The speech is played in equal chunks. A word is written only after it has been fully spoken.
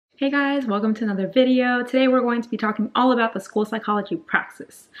Hey guys, welcome to another video. Today we're going to be talking all about the school psychology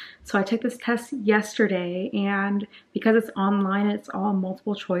praxis. So I took this test yesterday, and because it's online, it's all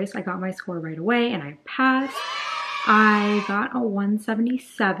multiple choice, I got my score right away and I passed. I got a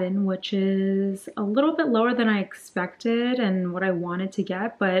 177, which is a little bit lower than I expected and what I wanted to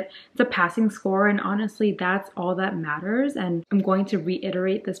get, but it's a passing score, and honestly that's all that matters. And I'm going to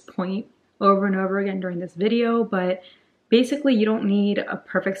reiterate this point over and over again during this video, but basically, you don't need a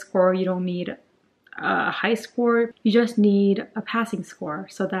perfect score, you don't need a high score, you just need a passing score.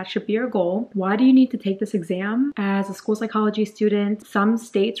 So that should be your goal. Why do you need to take this exam? As a school psychology student, some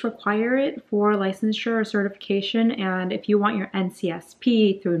states require it for licensure or certification, and if you want your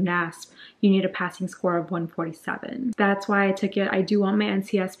NCSP through NASP, you need a passing score of 147. That's why I took it. I do want my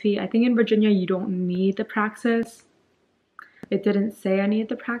NCSP. I think in Virginia, you don't need the praxis. It didn't say I needed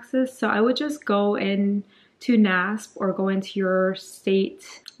the praxis, so I would just go in to NASP or go into your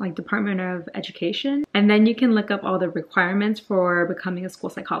state like Department of Education, and then you can look up all the requirements for becoming a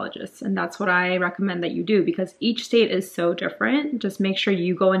school psychologist. And that's what I recommend that you do, because each state is so different. Just make sure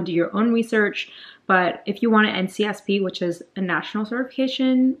you go and do your own research. But if you want an NCSP, which is a national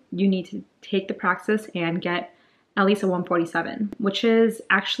certification, you need to take the praxis and get at least a 147, which is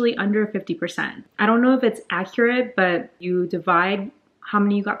actually under 50%. I don't know if it's accurate, but you divide how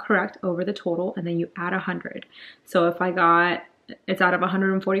many you got correct over the total, and then you add 100. So if it's out of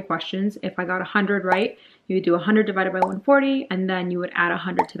 140 questions, if I got 100 right, you would do 100 divided by 140, and then you would add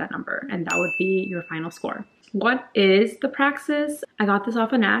 100 to that number, and that would be your final score. What is the praxis? I got this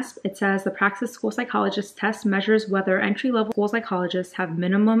off of NASP. It says the praxis school psychologist test measures whether entry-level school psychologists have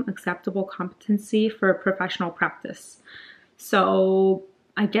minimum acceptable competency for professional practice. So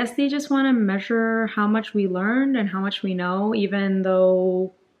I guess they just want to measure how much we learned and how much we know, even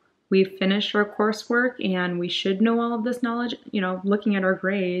though we've finished our coursework and we should know all of this knowledge, you know, looking at our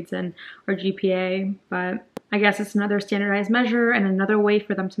grades and our GPA. But I guess it's another standardized measure and another way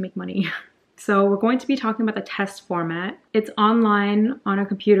for them to make money. So we're going to be talking about the test format. It's online on a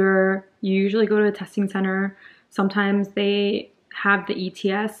computer. You usually go to a testing center. Sometimes they have the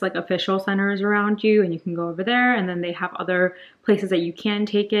ETS, like official centers around you, and you can go over there, and then they have other places that you can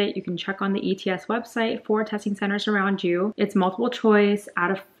take it. You can check on the ETS website for testing centers around you. It's multiple choice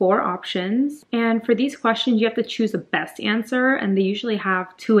out of 4 options, and for these questions you have to choose the best answer, and they usually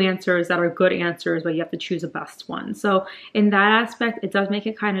have 2 answers that are good answers, but you have to choose the best one. So in that aspect, it does make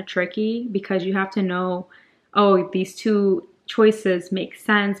it kind of tricky, because you have to know, oh, these 2 choices make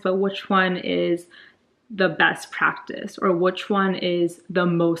sense, but which one is the best practice, or which one is the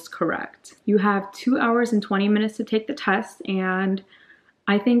most correct. You have 2 hours and 20 minutes to take the test, and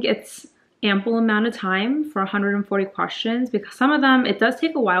I think it's ample amount of time for 140 questions, because some of them, it does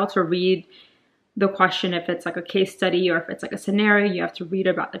take a while to read the question. If it's like a case study or if it's like a scenario, you have to read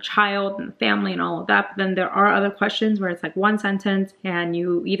about the child and the family and all of that. But then there are other questions where it's like 1 sentence and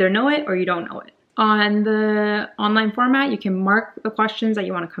you either know it or you don't know it. On the online format, you can mark the questions that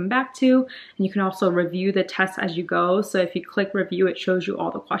you want to come back to, and you can also review the test as you go. So if you click review, it shows you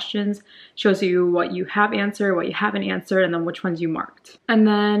all the questions, shows you what you have answered, what you haven't answered, and then which ones you marked. And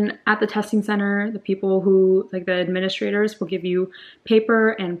then at the testing center, the people who, like the administrators, will give you paper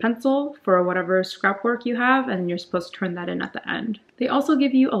and pencil for whatever scrap work you have, and you're supposed to turn that in at the end. They also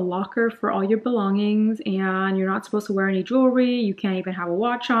give you a locker for all your belongings, and you're not supposed to wear any jewelry. You can't even have a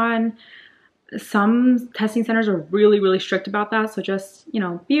watch on. Some testing centers are really strict about that, so just, you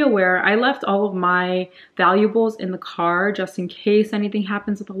know, be aware. I left all of my valuables in the car just in case anything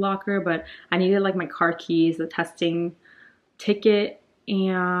happens with the locker, but I needed like my car keys, the testing ticket,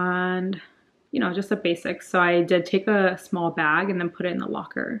 and, you know, just the basics. So I did take a small bag and then put it in the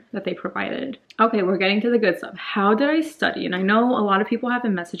locker that they provided. Okay, we're getting to the good stuff. How did I study? And I know a lot of people have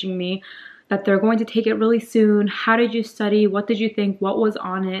been messaging me that they're going to take it really soon. How did you study? What did you think? What was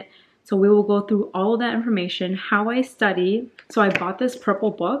on it? So we will go through all of that information, how I study. So I bought this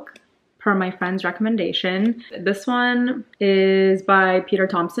purple book per my friend's recommendation. This one is by Peter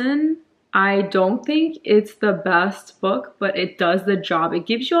Thompson. I don't think it's the best book, but it does the job. It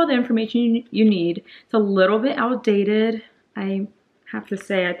gives you all the information you need. It's a little bit outdated. I have to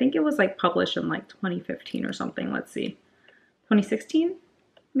say, I think it was like published in like 2015 or something. Let's see, 2016?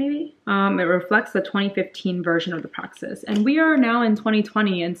 Maybe. It reflects the 2015 version of the praxis, and we are now in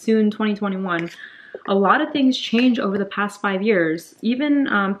 2020 and soon 2021. A lot of things change over the past 5 years. Even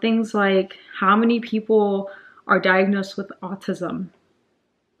things like how many people are diagnosed with autism.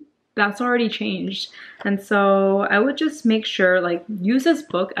 That's already changed. And so I would just make sure, like, use this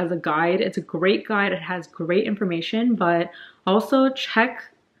book as a guide. It's a great guide. It has great information, but also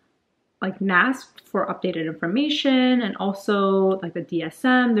check like NASP for updated information, and also like the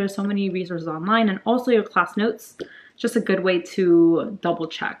DSM. There's so many resources online, and also your class notes. Just a good way to double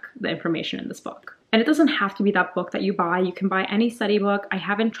check the information in this book. And it doesn't have to be that book that you buy. You can buy any study book. I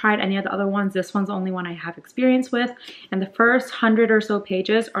haven't tried any of the other ones. This one's the only one I have experience with. And the first 100 or so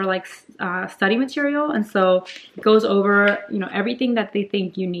pages are like study material. And so it goes over, you know, everything that they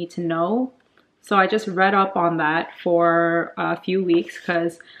think you need to know. So I just read up on that for a few weeks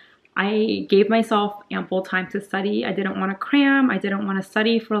because I gave myself ample time to study. I didn't want to cram. I didn't want to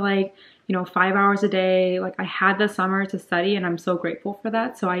study for like, you know, 5 hours a day. Like I had the summer to study, and I'm so grateful for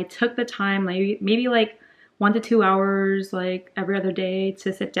that. So I took the time, like maybe like 1 to 2 hours, like every other day,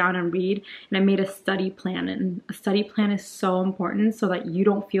 to sit down and read. And I made a study plan, and a study plan is so important so that you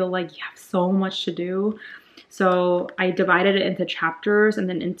don't feel like you have so much to do. So I divided it into chapters and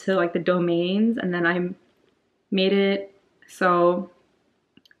then into like the domains, and then I made it so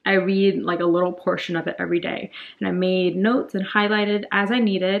I read like a little portion of it every day. And I made notes and highlighted as I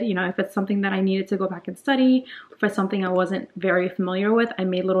needed. You know, if it's something that I needed to go back and study, if it's something I wasn't very familiar with, I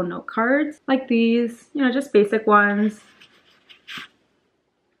made little note cards like these, you know, just basic ones.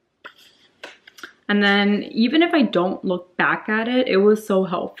 And then even if I don't look back at it, it was so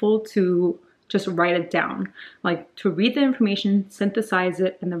helpful to just write it down. Like to read the information, synthesize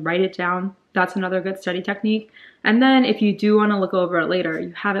it, and then write it down. That's another good study technique. And then if you do want to look over it later,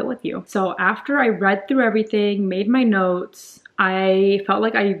 you have it with you. So after I read through everything, made my notes, I felt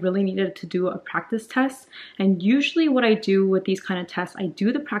like I really needed to do a practice test. And usually what I do with these kind of tests, I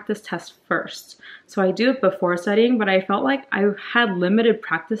do the practice test first. So I do it before studying, but I felt like I had limited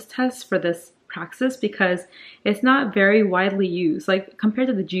practice tests for this Praxis because it's not very widely used. Like compared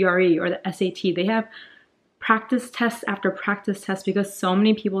to the GRE or the SAT, they have practice tests after practice tests because so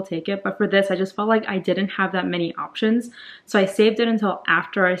many people take it. But for this, I just felt like I didn't have that many options. So I saved it until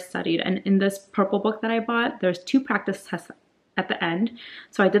after I studied. And in this purple book that I bought, there's 2 practice tests at the end.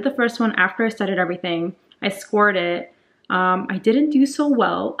 So I did the first one after I studied everything. I scored it. I didn't do so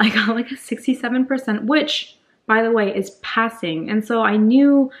well. I got like a 67%, which by the way is passing. And so I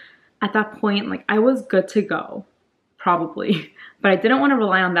knew at that point, like I was good to go, probably. But I didn't want to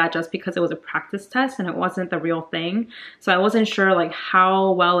rely on that just because it was a practice test and it wasn't the real thing. So I wasn't sure like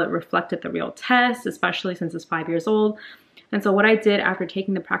how well it reflected the real test, especially since it's 5 years old. And so what I did after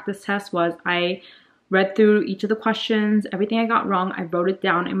taking the practice test was I read through each of the questions, everything I got wrong, I wrote it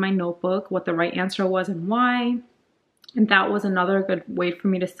down in my notebook, what the right answer was and why. And that was another good way for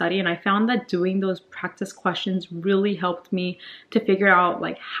me to study. And I found that doing those practice questions really helped me to figure out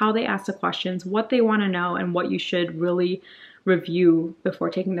like how they ask the questions, what they want to know, and what you should really review before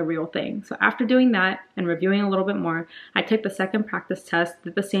taking the real thing. So after doing that and reviewing a little bit more, I took the second practice test,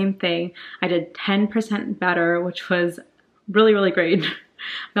 did the same thing. I did 10% better, which was really, really great.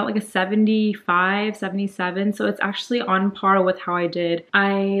 I got like a 75, 77, so it's actually on par with how I did.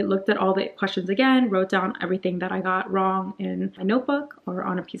 I looked at all the questions again, wrote down everything that I got wrong in my notebook or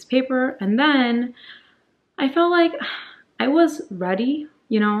on a piece of paper, and then I felt like I was ready.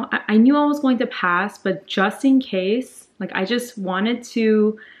 You know, I knew I was going to pass, but just in case, like I just wanted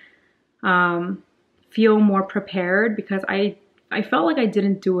to feel more prepared because I felt like I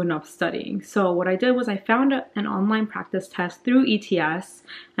didn't do enough studying. So what I did was I found an online practice test through ETS,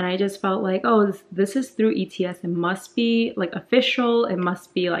 and I just felt like, oh, this is through ETS. It must be like official. It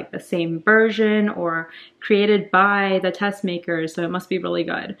must be like the same version or created by the test makers. So it must be really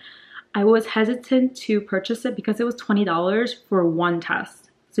good. I was hesitant to purchase it because it was $20 for one test.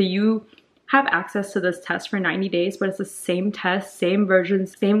 So you have access to this test for 90 days, but it's the same test, same version,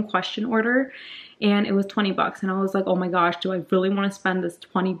 same question order. And it was 20 bucks. And I was like, oh my gosh, do I really want to spend this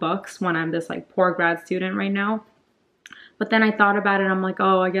 20 bucks when I'm this like poor grad student right now? But then I thought about it. I'm like,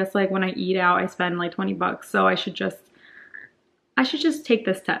 oh, I guess like when I eat out, I spend like 20 bucks. So I should just take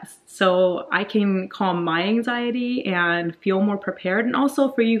this test so I can calm my anxiety and feel more prepared. And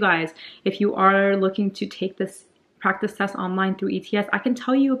also for you guys, if you are looking to take this practice test online through ETS, I can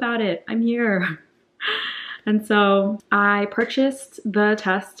tell you about it. I'm here. And so I purchased the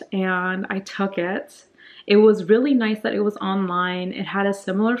test and I took it. It was really nice that it was online. It had a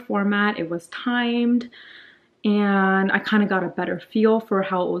similar format. It was timed. And I kind of got a better feel for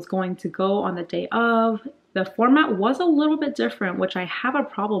how it was going to go on the day of. The format was a little bit different, which I have a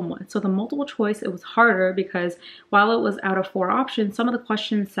problem with. So the multiple choice, it was harder because while it was out of 4 options, some of the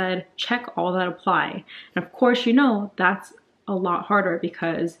questions said, check all that apply. And of course, you know, that's a lot harder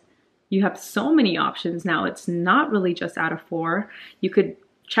because you have so many options now. It's not really just out of 4. You could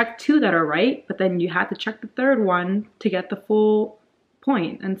check 2 that are right, but then you had to check the 3rd one to get the full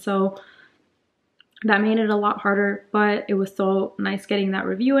point. And so that made it a lot harder, but it was so nice getting that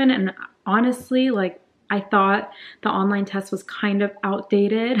review in. And honestly, like, I thought the online test was kind of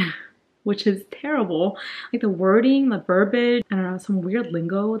outdated, which is terrible. Like the wording, the verbiage, I don't know, some weird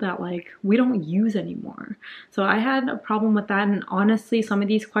lingo that like we don't use anymore. So I had a problem with that, and honestly, some of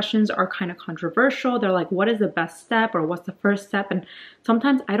these questions are kind of controversial. They're like, what is the best step or what's the first step? And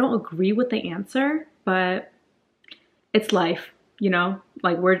sometimes I don't agree with the answer, but it's life, you know?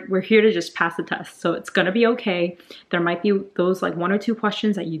 Like we're here to just pass the test. So it's gonna be okay. There might be those like 1 or 2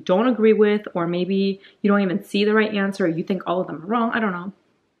 questions that you don't agree with, or maybe you don't even see the right answer, or you think all of them are wrong. I don't know.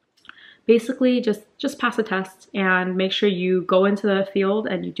 Basically, just pass the test and make sure you go into the field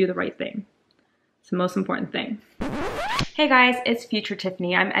and you do the right thing. It's the most important thing. Hey guys, it's Future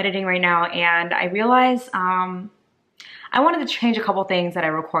Tiffany. I'm editing right now, and I realized I wanted to change a couple things that I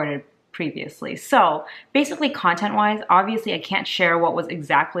recorded previously. So basically, content-wise, obviously I can't share what was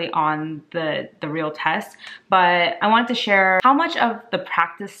exactly on the real test, but I wanted to share how much of the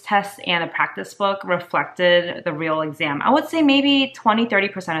practice test and the practice book reflected the real exam. I would say maybe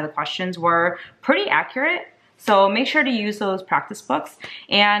 20–30% of the questions were pretty accurate. So make sure to use those practice books.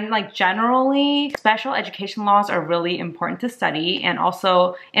 And like generally, special education laws are really important to study, and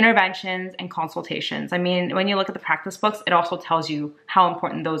also interventions and consultations. I mean, when you look at the practice books, it also tells you how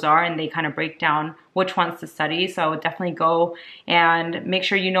important those are, and they kind of break down which ones to study. So definitely go and make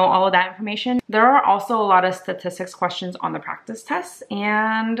sure you know all of that information. There are also a lot of statistics questions on the practice tests,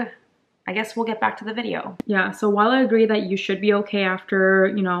 and I guess we'll get back to the video. Yeah, so while I agree that you should be okay after,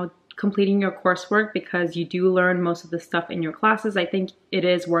 you know, completing your coursework, because you do learn most of the stuff in your classes, I think it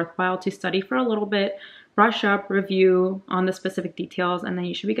is worthwhile to study for a little bit, brush up, review on the specific details, and then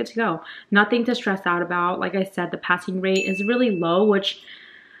you should be good to go. Nothing to stress out about. Like I said, the passing rate is really low, which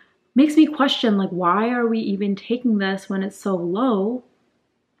makes me question, like, why are we even taking this when it's so low?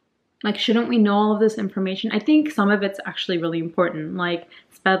 Like, shouldn't we know all of this information? I think some of it's actually really important, like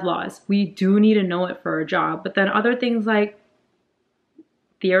SPED laws. We do need to know it for a job, but then other things like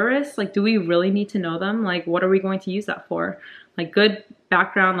theorists, like, do we really need to know them? Like, what are we going to use that for? Like, good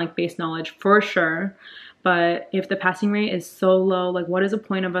background, like base knowledge for sure, but if the passing rate is so low, like, what is the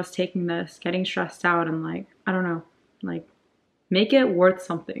point of us taking this, getting stressed out, and like, I don't know, like, make it worth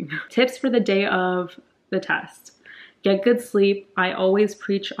something. Tips for the day of the test: get good sleep. I always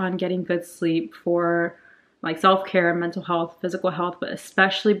preach on getting good sleep for like self-care, mental health, physical health, but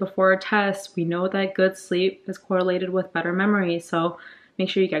especially before a test, we know that good sleep is correlated with better memory. So make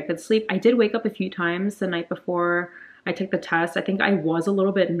sure you get good sleep. I did wake up a few times the night before I took the test. I think I was a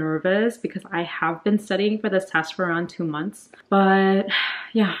little bit nervous because I have been studying for this test for around 2 months. But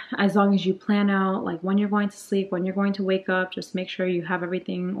yeah, as long as you plan out like when you're going to sleep, when you're going to wake up, just make sure you have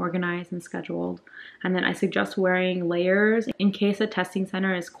everything organized and scheduled. And then I suggest wearing layers in case the testing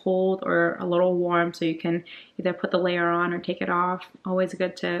center is cold or a little warm, so you can either put the layer on or take it off. Always a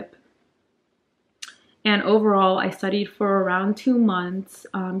good tip. And overall, I studied for around 2 months.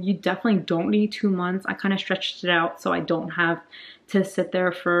 You definitely don't need 2 months. I kind of stretched it out so I don't have to sit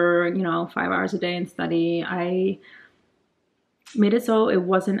there for, you know, 5 hours a day and study. I made it so it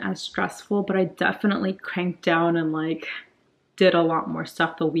wasn't as stressful, but I definitely cranked down and like did a lot more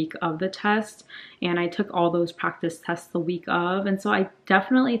stuff the week of the test. And I took all those practice tests the week of. And so I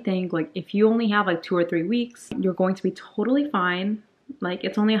definitely think like if you only have like 2 or 3 weeks, you're going to be totally fine. Like,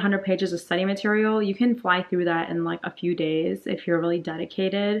 it's only 100 pages of study material. You can fly through that in like a few days if you're really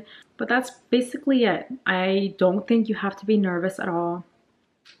dedicated. But that's basically it. I don't think you have to be nervous at all.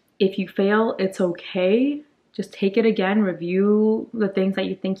 If you fail, it's okay. Just take it again, review the things that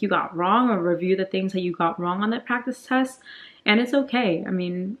you think you got wrong, or review the things that you got wrong on that practice test, and it's okay. I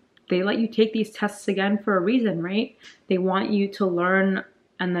mean, they let you take these tests again for a reason, right? They want you to learn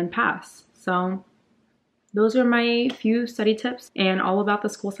and then pass. So those are my few study tips and all about the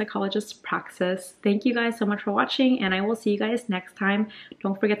School Psychologist Praxis. Thank you guys so much for watching, and I will see you guys next time.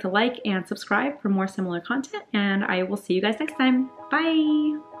 Don't forget to like and subscribe for more similar content, and I will see you guys next time.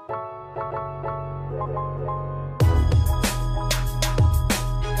 Bye!